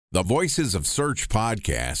The Voices of Search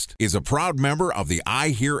podcast is a proud member of the I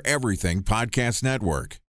Hear Everything podcast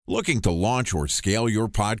network. Looking to launch or scale your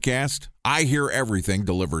podcast? I Hear Everything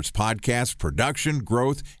delivers podcast production,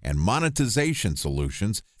 growth, and monetization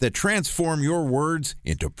solutions that transform your words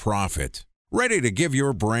into profit. Ready to give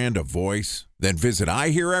your brand a voice? Then visit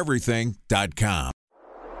iheareverything.com.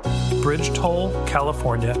 Bridge toll,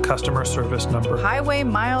 California, customer service number. Highway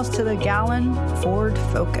miles to the gallon, Ford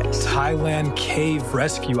Focus. Thailand cave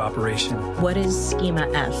rescue operation. What is Schema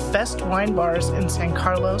F? Best wine bars in San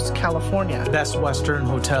Carlos, California. Best Western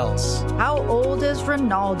hotels. How old is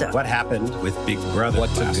Ronaldo? What happened with Big Brother?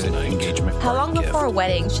 What's a good engagement? How long before a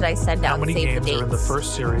wedding should I send out How many save games the dates? are in the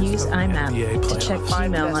first series? Use IMAP to check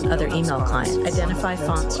email on other email clients. Identify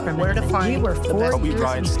fonts from Where to find We were 4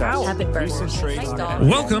 years out. Habit burglars.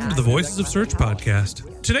 Welcome to the Voices of Search podcast.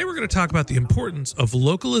 Today we're going to talk about the importance of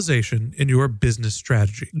localization in your business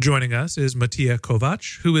strategy. Joining us is Matija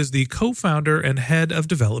Kovac, who is the co-founder and head of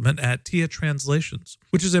development at TIA Translations,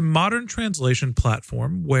 which is a modern translation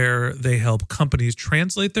platform where they help companies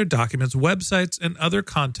translate their documents, websites, and other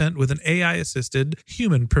content with an AI-assisted,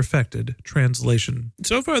 human-perfected translation.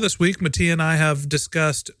 So far this week, Matija and I have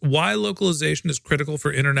discussed why localization is critical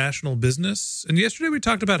for international business, and yesterday we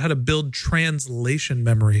talked about how to build translation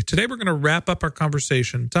memory. Today we're going to wrap up our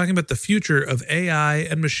conversation talking about the future of AI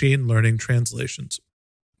and machine learning translations.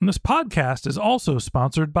 And this podcast is also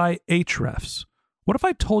sponsored by Ahrefs. What if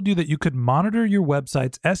I told you that you could monitor your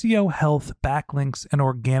website's SEO health, backlinks, and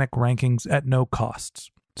organic rankings at no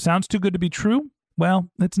costs? Sounds too good to be true? Well,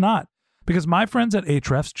 it's not, because my friends at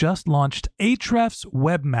Ahrefs just launched Ahrefs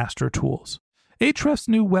Webmaster Tools. Ahrefs'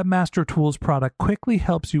 new Webmaster Tools product quickly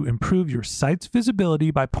helps you improve your site's visibility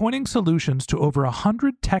by pointing solutions to over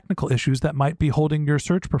 100 technical issues that might be holding your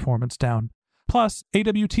search performance down. Plus,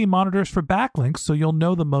 AWT monitors for backlinks so you'll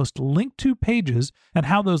know the most linked to pages and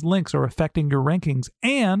how those links are affecting your rankings.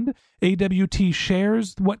 And AWT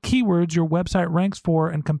shares what keywords your website ranks for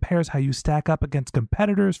and compares how you stack up against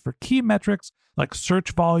competitors for key metrics like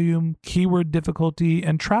search volume, keyword difficulty,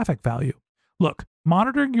 and traffic value. Look,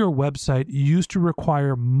 monitoring your website used to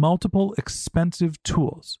require multiple expensive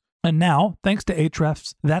tools. And now, thanks to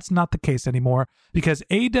Ahrefs, that's not the case anymore because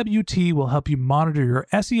AWT will help you monitor your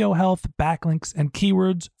SEO health, backlinks, and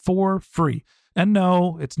keywords for free. And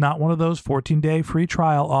no, it's not one of those 14-day free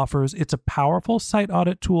trial offers. It's a powerful site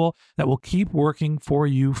audit tool that will keep working for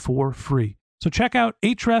you for free. So check out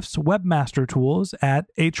Ahrefs Webmaster Tools at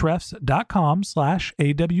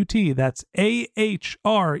ahrefs.com/AWT. That's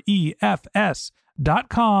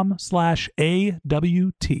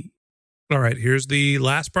ahrefs.com/AWT. All right, here's the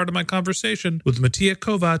last part of my conversation with Matija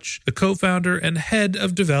Kovac, the co-founder and head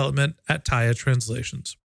of development at TIA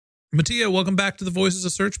Translations. Matija, welcome back to the Voices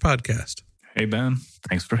of Search podcast. Hey, Ben.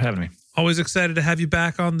 Thanks for having me. Always excited to have you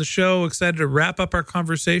back on the show. Excited to wrap up our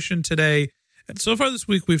conversation today. And so far this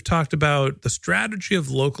week, we've talked about the strategy of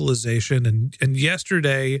localization. And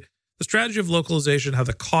yesterday, the strategy of localization, how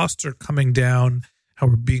the costs are coming down, how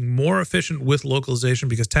we're being more efficient with localization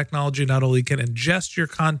because technology not only can ingest your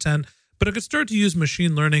content, but it could start to use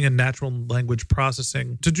machine learning and natural language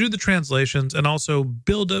processing to do the translations and also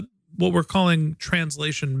build up what we're calling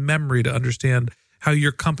translation memory to understand how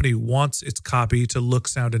your company wants its copy to look,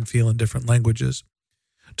 sound, and feel in different languages.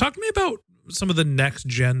 Talk to me about some of the next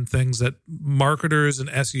gen things that marketers and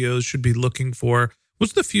SEOs should be looking for.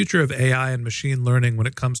 What's the future of AI and machine learning when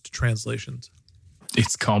it comes to translations?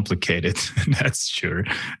 It's complicated, that's sure.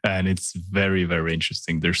 And it's very, very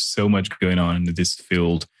interesting. There's so much going on in this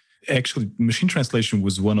field. Actually, machine translation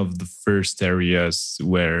was one of the first areas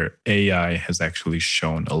where AI has actually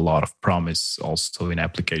shown a lot of promise also in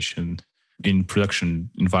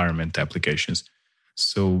production environment applications.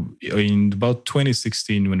 So in about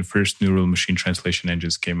 2016, when the first neural machine translation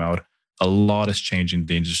engines came out, a lot has changed in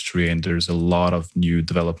the industry and there's a lot of new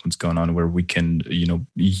developments going on where we can,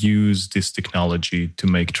 use this technology to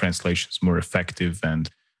make translations more effective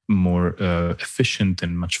and more efficient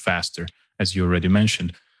and much faster, as you already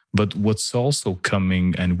mentioned. But what's also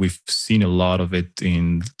coming, and we've seen a lot of it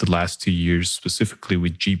in the last 2 years, specifically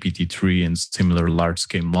with GPT-3 and similar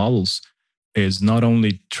large-scale models, is not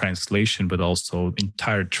only translation, but also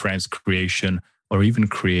entire transcreation or even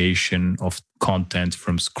creation of content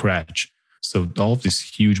from scratch. So all of these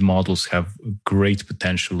huge models have great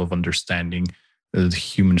potential of understanding the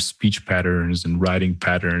human speech patterns and writing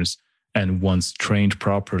patterns. And once trained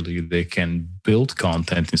properly, they can build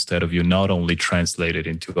content instead of you not only translate it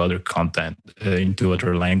into other content, into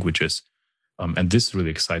other languages. And this really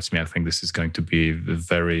excites me. I think this is going to be a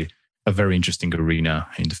very interesting arena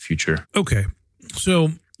in the future. Okay.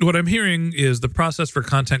 So what I'm hearing is the process for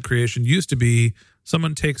content creation used to be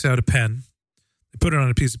Someone takes out a pen, they put it on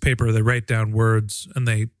a piece of paper, they write down words, and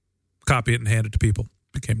they copy it and hand it to people.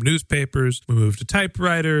 It became newspapers. We moved to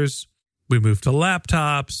typewriters. We moved to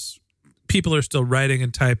laptops. People are still writing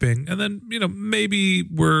and typing. And then, maybe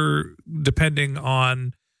we're depending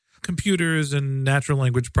on computers and natural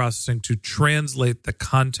language processing to translate the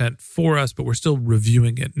content for us, but we're still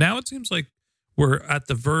reviewing it. Now it seems like we're at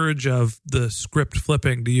the verge of the script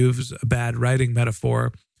flipping, to use a bad writing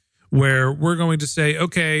metaphor, where we're going to say,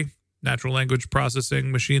 okay, natural language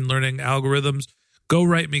processing, machine learning algorithms, go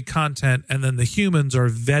write me content, and then the humans are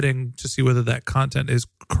vetting to see whether that content is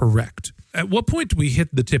correct. At what point do we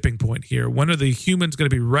hit the tipping point here? When are the humans going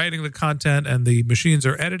to be writing the content and the machines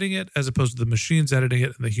are editing it, as opposed to the machines editing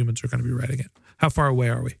it and the humans are going to be writing it? How far away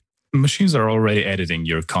are we? Machines are already editing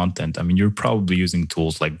your content. I mean, you're probably using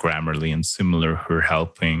tools like Grammarly and similar who are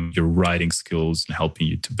helping your writing skills and helping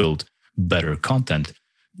you to build better content.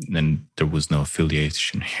 And there was no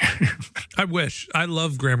affiliation here. I wish. I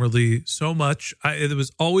love Grammarly so much. It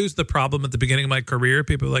was always the problem at the beginning of my career.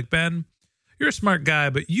 People were like, Ben, you're a smart guy,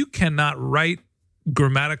 but you cannot write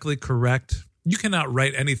grammatically correct. You cannot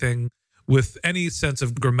write anything with any sense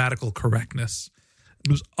of grammatical correctness.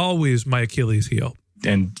 It was always my Achilles heel.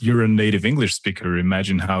 And you're a native English speaker.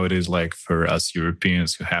 Imagine how it is like for us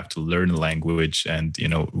Europeans who have to learn a language. And,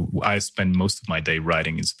 I spend most of my day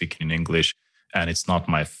writing and speaking in English. And it's not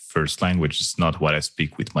my first language. It's not what I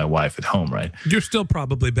speak with my wife at home, right? You're still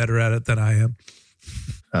probably better at it than I am.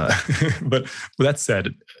 But with that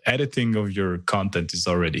said, editing of your content is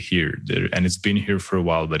already here. And it's been here for a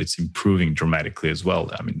while, but it's improving dramatically as well.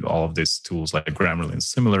 I mean, all of these tools like Grammarly and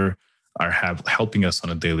similar are helping us on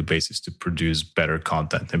a daily basis to produce better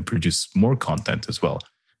content and produce more content as well.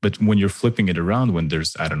 But when you're flipping it around, when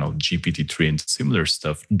there's, GPT-3 and similar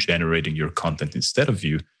stuff generating your content instead of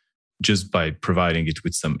you, just by providing it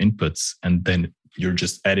with some inputs, and then you're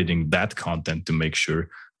just editing that content to make sure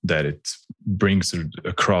that it brings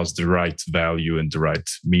across the right value and the right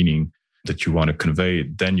meaning that you want to convey,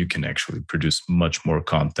 then you can actually produce much more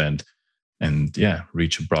content and,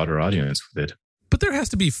 reach a broader audience with it. But there has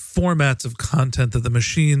to be formats of content that the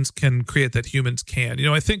machines can create that humans can.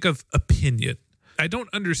 I think of opinion. I don't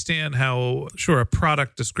understand how, a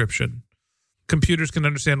product description. Computers can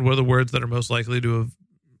understand what are the words that are most likely to have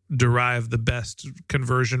derive the best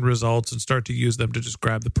conversion results and start to use them to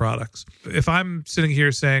describe the products. If I'm sitting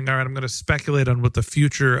here saying, all right, I'm going to speculate on what the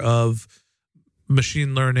future of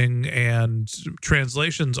machine learning and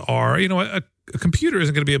translations are, a computer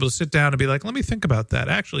isn't going to be able to sit down and be like, let me think about that.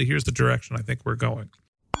 Actually, here's the direction I think we're going.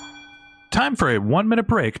 Time for a 1-minute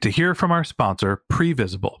break to hear from our sponsor,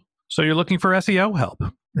 Previsible. So you're looking for SEO help,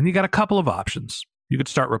 and you got a couple of options. You could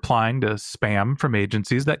start replying to spam from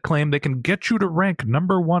agencies that claim they can get you to rank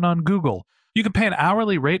number 1 on Google. You can pay an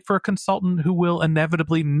hourly rate for a consultant who will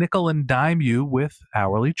inevitably nickel and dime you with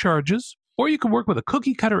hourly charges. Or you can work with a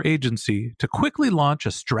cookie-cutter agency to quickly launch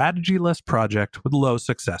a strategy-less project with low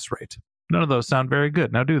success rate. None of those sound very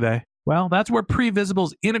good, now do they? Well, that's where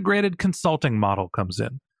Previsible's integrated consulting model comes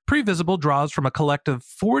in. Previsible draws from a collective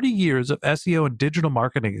 40 years of SEO and digital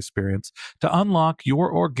marketing experience to unlock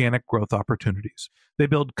your organic growth opportunities. They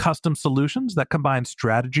build custom solutions that combine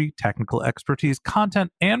strategy, technical expertise,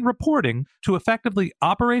 content, and reporting to effectively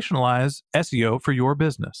operationalize SEO for your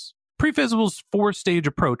business. Previsible's 4-stage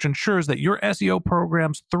approach ensures that your SEO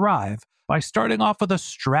programs thrive by starting off with a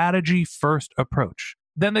strategy-first approach.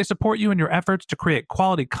 Then they support you in your efforts to create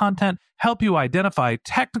quality content, help you identify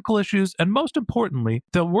technical issues, and most importantly,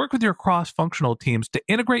 they'll work with your cross-functional teams to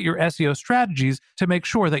integrate your SEO strategies to make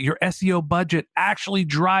sure that your SEO budget actually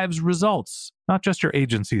drives results, not just your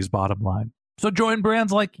agency's bottom line. So join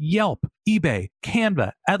brands like Yelp, eBay,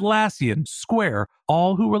 Canva, Atlassian, Square,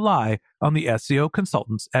 all who rely on the SEO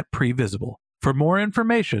consultants at Previsible. For more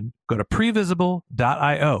information, go to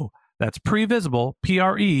previsible.io. That's Previsible,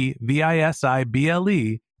 Previsible.io.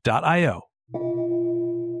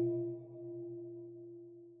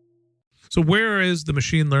 So where is the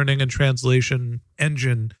machine learning and translation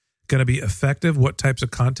engine going to be effective? What types of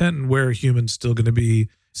content, and where are humans still going to be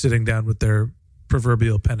sitting down with their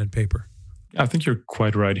proverbial pen and paper? I think you're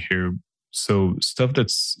quite right here. So stuff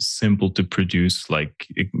that's simple to produce, like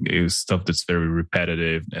stuff that's very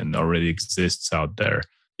repetitive and already exists out there.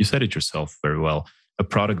 You said it yourself very well. A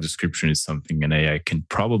product description is something an AI can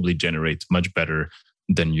probably generate much better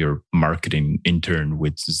than your marketing intern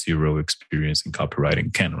with zero experience in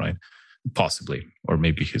copywriting can, right? Possibly. Or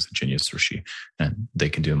maybe he's a genius or she, and they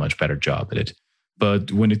can do a much better job at it.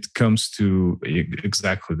 But when it comes to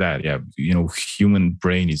exactly that, human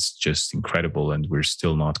brain is just incredible, and we're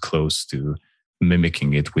still not close to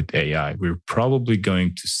mimicking it with AI. We're probably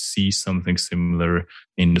going to see something similar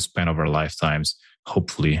in the span of our lifetimes.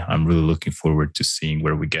 Hopefully, I'm really looking forward to seeing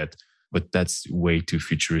where we get. But that's way too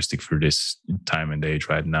futuristic for this time and age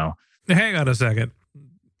right now. Hang on a second.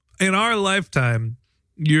 In our lifetime,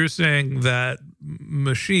 you're saying that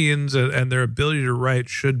machines and their ability to write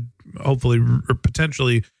should hopefully or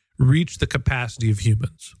potentially reach the capacity of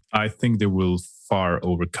humans. I think they will far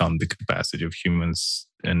overcome the capacity of humans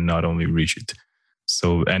and not only reach it.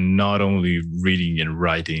 So, and not only reading and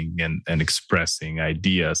writing and expressing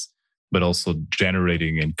ideas, but also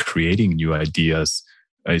generating and creating new ideas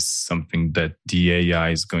is something that the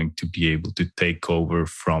AI is going to be able to take over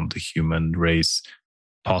from the human race,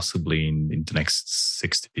 possibly in the next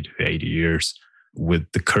 60 to 80 years.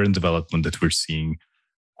 With the current development that we're seeing,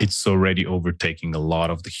 it's already overtaking a lot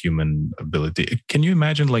of the human ability. Can you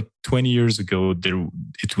imagine, like 20 years ago,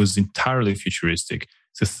 it was entirely futuristic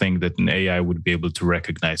to think that an AI would be able to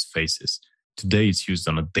recognize faces. Today, it's used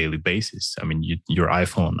on a daily basis. I mean, your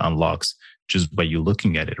iPhone unlocks just by you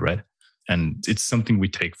looking at it, right? And it's something we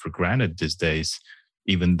take for granted these days,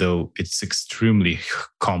 even though it's extremely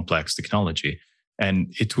complex technology.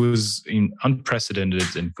 And it was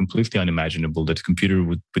unprecedented and completely unimaginable that a computer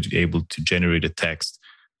would be able to generate a text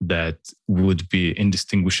that would be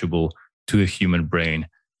indistinguishable to a human brain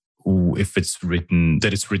if it's written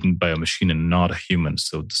by a machine and not a human.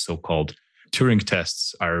 So the so-called Turing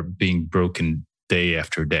tests are being broken day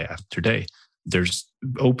after day after day. There's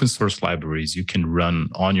open source libraries you can run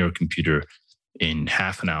on your computer in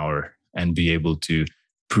half an hour and be able to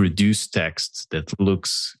produce text that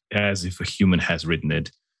looks as if a human has written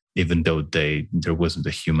it, even though there wasn't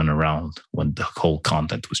a human around when the whole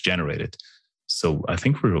content was generated. So I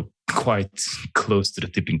think we're quite close to the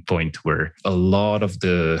tipping point where a lot of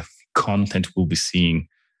the content we'll be seeing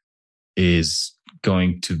is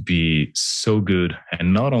going to be so good.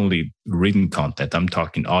 And not only written content, I'm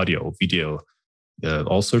talking audio, video,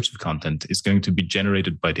 all sorts of content is going to be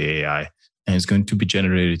generated by the AI. And it's going to be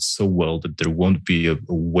generated so well that there won't be a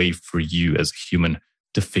way for you as a human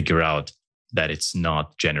to figure out that it's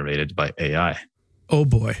not generated by AI. Oh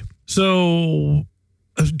boy. So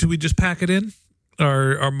do we just pack it in?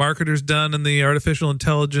 Are marketers done and the artificial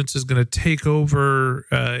intelligence is going to take over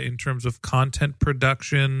in terms of content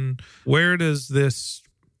production? Where does this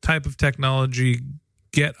type of technology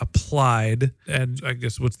get applied? And I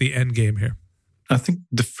guess what's the end game here? I think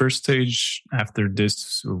the first stage after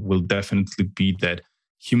this will definitely be that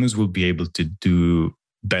humans will be able to do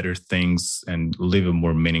better things and live a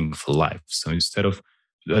more meaningful life. So instead of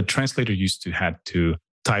a translator used to have to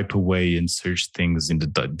type away and search things in the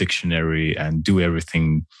dictionary and do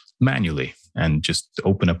everything manually and just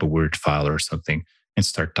open up a Word file or something and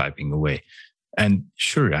start typing away. And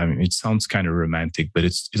sure, I mean, it sounds kind of romantic, but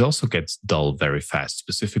it also gets dull very fast,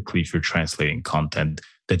 specifically if you're translating content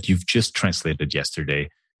that you've just translated yesterday.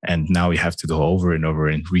 And now you have to go over and over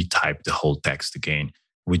and retype the whole text again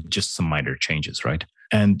with just some minor changes, right?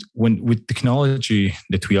 And with technology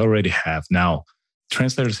that we already have now,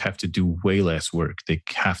 translators have to do way less work. They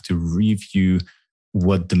have to review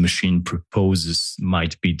what the machine proposes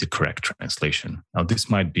might be the correct translation. Now, this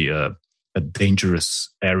might be a dangerous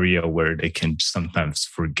area where they can sometimes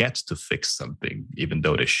forget to fix something, even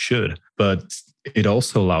though they should. But it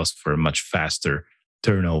also allows for a much faster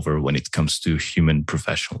turnover when it comes to human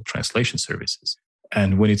professional translation services.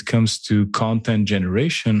 And when it comes to content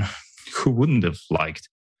generation, who wouldn't have liked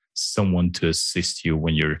someone to assist you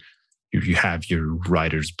when you have your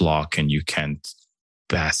writer's block and you can't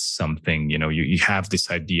pass something? You have this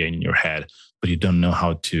idea in your head, but you don't know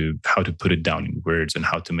how to put it down in words and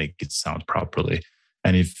how to make it sound properly.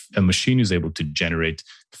 And if a machine is able to generate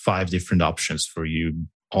 5 different options for you,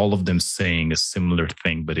 all of them saying a similar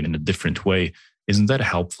thing, but in a different way, isn't that a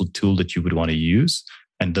helpful tool that you would want to use?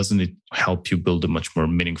 And doesn't it help you build a much more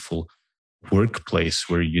meaningful workplace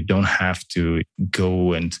where you don't have to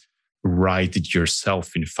go and write it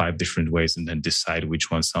yourself in 5 different ways and then decide which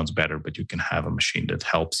one sounds better, but you can have a machine that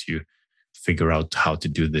helps you figure out how to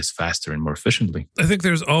do this faster and more efficiently? I think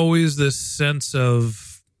there's always this sense of,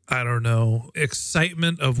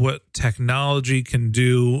 excitement of what technology can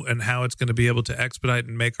do and how it's going to be able to expedite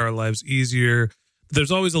and make our lives easier.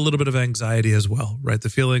 There's always a little bit of anxiety as well, right? The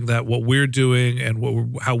feeling that what we're doing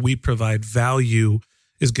and how we provide value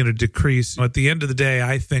is going to decrease. At the end of the day,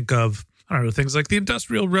 I think of things like the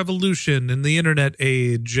Industrial Revolution and the internet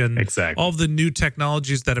age and all of the new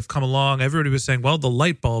technologies that have come along. Everybody was saying, well, the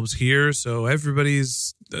light bulb's here, so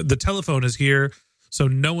the telephone is here. So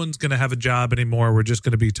no one's going to have a job anymore. We're just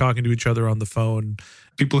going to be talking to each other on the phone.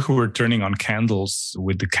 People who were turning on candles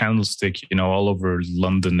with the candlestick, all over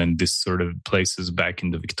London and this sort of places back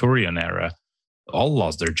in the Victorian era, all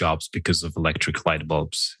lost their jobs because of electric light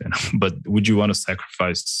bulbs. But would you want to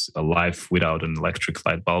sacrifice a life without an electric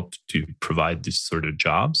light bulb to provide these sort of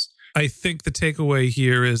jobs? I think the takeaway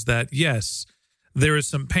here is that, yes, there is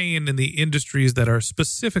some pain in the industries that are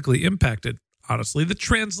specifically impacted. Honestly, the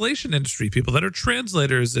translation industry, people that are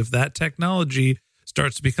translators, if that technology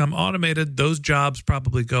starts to become automated, those jobs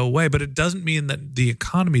probably go away. But it doesn't mean that the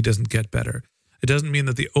economy doesn't get better. It doesn't mean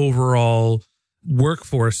that the overall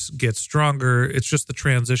workforce gets stronger. It's just the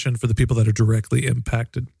transition for the people that are directly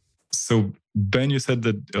impacted. So, Ben, you said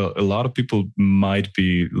that a lot of people might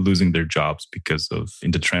be losing their jobs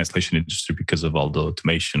in the translation industry because of all the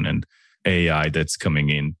automation and AI that's coming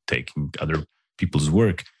in, taking other people's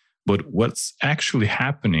work. But what's actually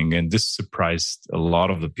happening, and this surprised a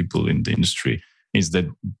lot of the people in the industry, is that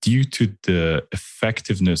due to the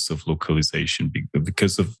effectiveness of localization,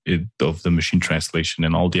 because of the machine translation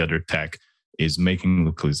and all the other tech is making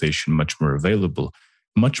localization much more available,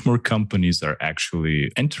 much more companies are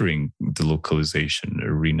actually entering the localization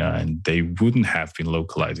arena, and they wouldn't have been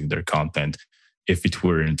localizing their content if it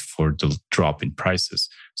weren't for the drop in prices.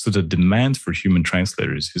 So the demand for human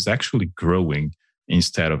translators is actually growing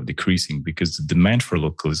instead of decreasing, because the demand for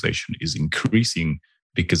localization is increasing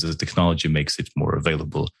because the technology makes it more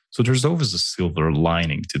available. So there's always a silver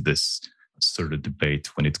lining to this sort of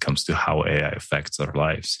debate when it comes to how AI affects our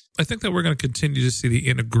lives. I think that we're going to continue to see the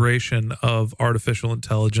integration of artificial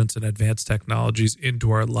intelligence and advanced technologies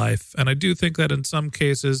into our life. And I do think that in some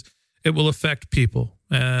cases, it will affect people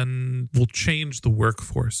and will change the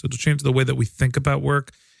workforce. It'll change the way that we think about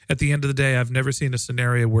work. At the end of the day, I've never seen a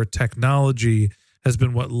scenario where technology has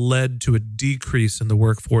been what led to a decrease in the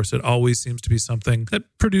workforce. It always seems to be something that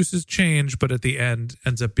produces change, but at the end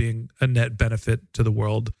ends up being a net benefit to the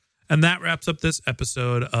world. And that wraps up this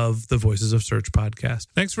episode of the Voices of Search podcast.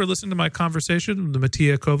 Thanks for listening to my conversation with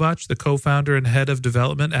Matija Kovac, the co-founder and head of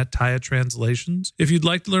development at Taya Translations. If you'd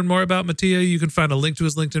like to learn more about Matija, you can find a link to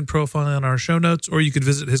his LinkedIn profile in our show notes, or you could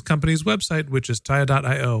visit his company's website, which is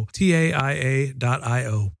taya.io,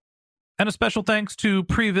 TAIA.io. And a special thanks to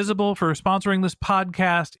Previsible for sponsoring this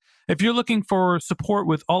podcast. If you're looking for support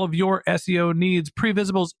with all of your SEO needs,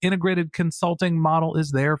 Previsible's integrated consulting model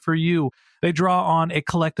is there for you. They draw on a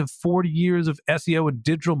collective 40 years of SEO and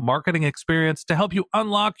digital marketing experience to help you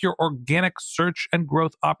unlock your organic search and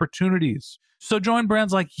growth opportunities. So join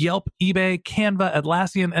brands like Yelp, eBay, Canva,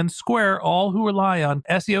 Atlassian, and Square, all who rely on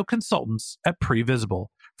SEO consultants at Previsible.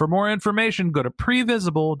 For more information, go to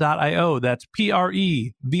previsible.io. That's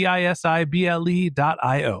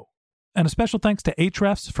previsible.io. And a special thanks to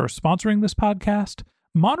Ahrefs for sponsoring this podcast.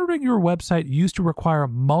 Monitoring your website used to require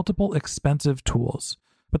multiple expensive tools,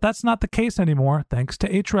 but that's not the case anymore thanks to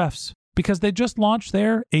Ahrefs, because they just launched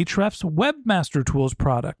their Ahrefs Webmaster Tools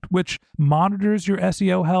product, which monitors your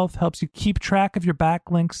SEO health, helps you keep track of your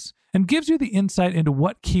backlinks, and gives you the insight into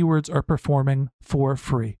what keywords are performing for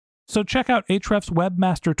free. So check out Ahrefs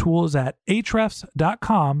Webmaster Tools at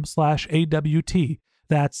ahrefs.com/AWT.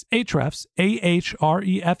 That's Ahrefs,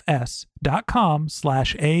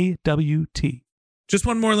 AHREFS.com/AWT. Just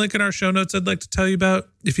one more link in our show notes I'd like to tell you about.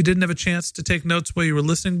 If you didn't have a chance to take notes while you were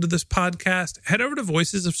listening to this podcast, head over to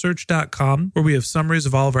voicesofsearch.com, where we have summaries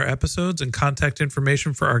of all of our episodes and contact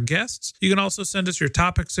information for our guests. You can also send us your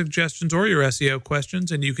topic suggestions or your SEO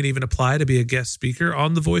questions, and you can even apply to be a guest speaker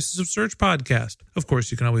on the Voices of Search podcast. Of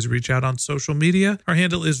course, you can always reach out on social media. Our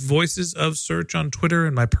handle is Voices of Search on Twitter,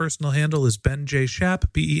 and my personal handle is Ben J.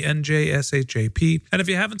 Shap, BenJShap. And if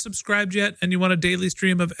you haven't subscribed yet and you want a daily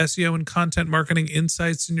stream of SEO and content marketing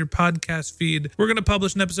insights in your podcast feed, we're going to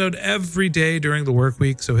publish an episode every day during the work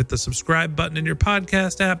week, so hit the subscribe button in your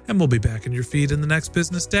podcast app and we'll be back in your feed in the next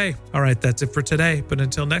business day. All right, that's it for today, but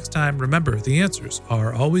until next time, remember, the answers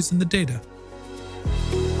are always in the data.